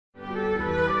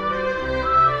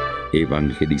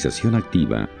Evangelización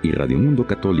Activa y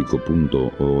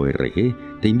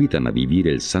radiomundocatólico.org te invitan a vivir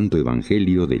el Santo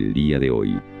Evangelio del día de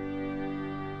hoy.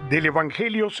 Del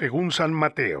Evangelio según San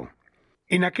Mateo.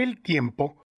 En aquel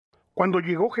tiempo, cuando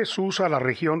llegó Jesús a la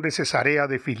región de Cesarea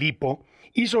de Filipo,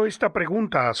 hizo esta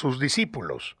pregunta a sus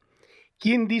discípulos: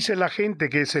 ¿Quién dice la gente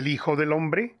que es el Hijo del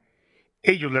Hombre?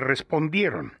 Ellos le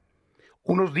respondieron: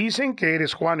 unos dicen que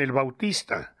eres Juan el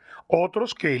Bautista,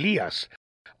 otros que Elías,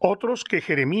 otros que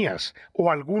Jeremías o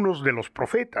algunos de los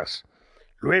profetas.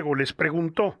 Luego les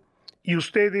preguntó: ¿y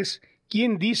ustedes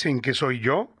quién dicen que soy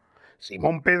yo?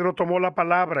 Simón Pedro tomó la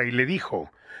palabra y le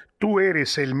dijo: Tú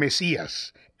eres el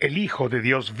Mesías, el Hijo de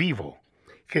Dios vivo.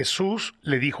 Jesús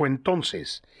le dijo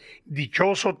entonces: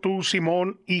 Dichoso tú,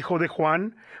 Simón, hijo de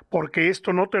Juan, porque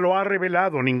esto no te lo ha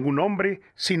revelado ningún hombre,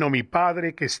 sino mi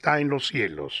Padre que está en los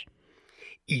cielos.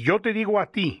 Y yo te digo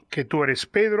a ti que tú eres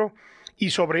Pedro,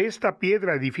 y sobre esta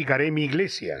piedra edificaré mi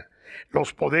iglesia.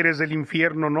 Los poderes del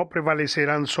infierno no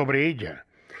prevalecerán sobre ella.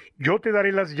 Yo te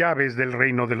daré las llaves del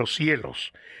reino de los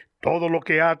cielos. Todo lo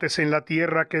que ates en la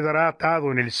tierra quedará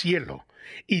atado en el cielo,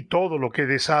 y todo lo que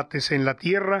desates en la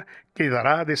tierra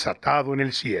quedará desatado en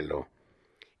el cielo.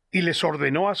 Y les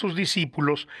ordenó a sus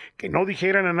discípulos que no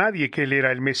dijeran a nadie que él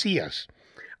era el Mesías.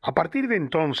 A partir de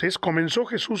entonces comenzó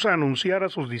Jesús a anunciar a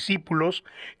sus discípulos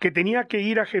que tenía que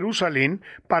ir a Jerusalén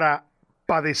para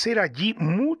padecer allí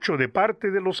mucho de parte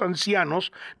de los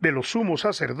ancianos, de los sumos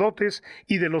sacerdotes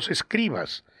y de los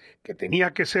escribas, que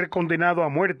tenía que ser condenado a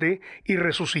muerte y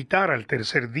resucitar al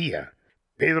tercer día.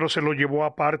 Pedro se lo llevó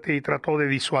aparte y trató de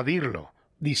disuadirlo,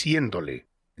 diciéndole: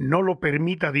 No lo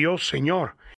permita Dios,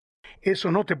 Señor,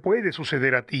 eso no te puede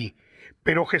suceder a ti.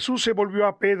 Pero Jesús se volvió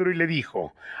a Pedro y le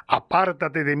dijo: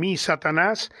 Apártate de mí,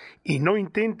 Satanás, y no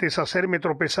intentes hacerme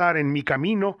tropezar en mi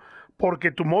camino,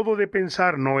 porque tu modo de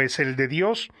pensar no es el de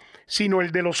Dios, sino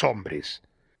el de los hombres.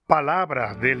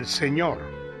 Palabra del Señor.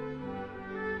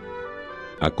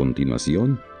 A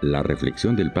continuación, la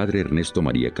reflexión del Padre Ernesto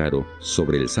María Caro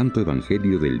sobre el Santo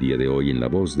Evangelio del día de hoy en la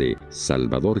voz de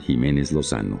Salvador Jiménez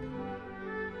Lozano.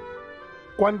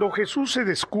 Cuando Jesús se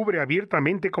descubre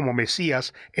abiertamente como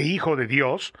Mesías e Hijo de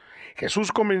Dios,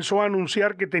 Jesús comenzó a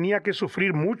anunciar que tenía que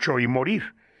sufrir mucho y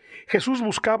morir. Jesús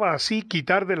buscaba así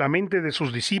quitar de la mente de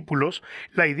sus discípulos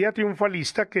la idea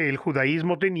triunfalista que el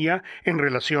judaísmo tenía en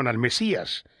relación al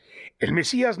Mesías. El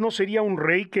Mesías no sería un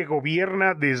rey que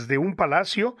gobierna desde un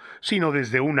palacio, sino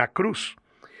desde una cruz.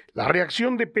 La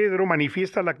reacción de Pedro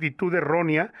manifiesta la actitud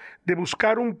errónea de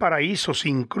buscar un paraíso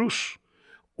sin cruz,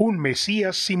 un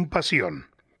Mesías sin pasión.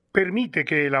 Permite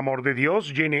que el amor de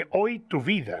Dios llene hoy tu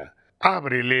vida.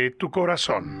 Ábrele tu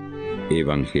corazón.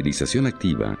 Evangelización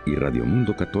Activa y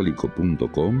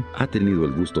radiomundocatólico.com ha tenido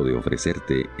el gusto de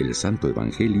ofrecerte el Santo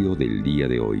Evangelio del día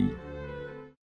de hoy.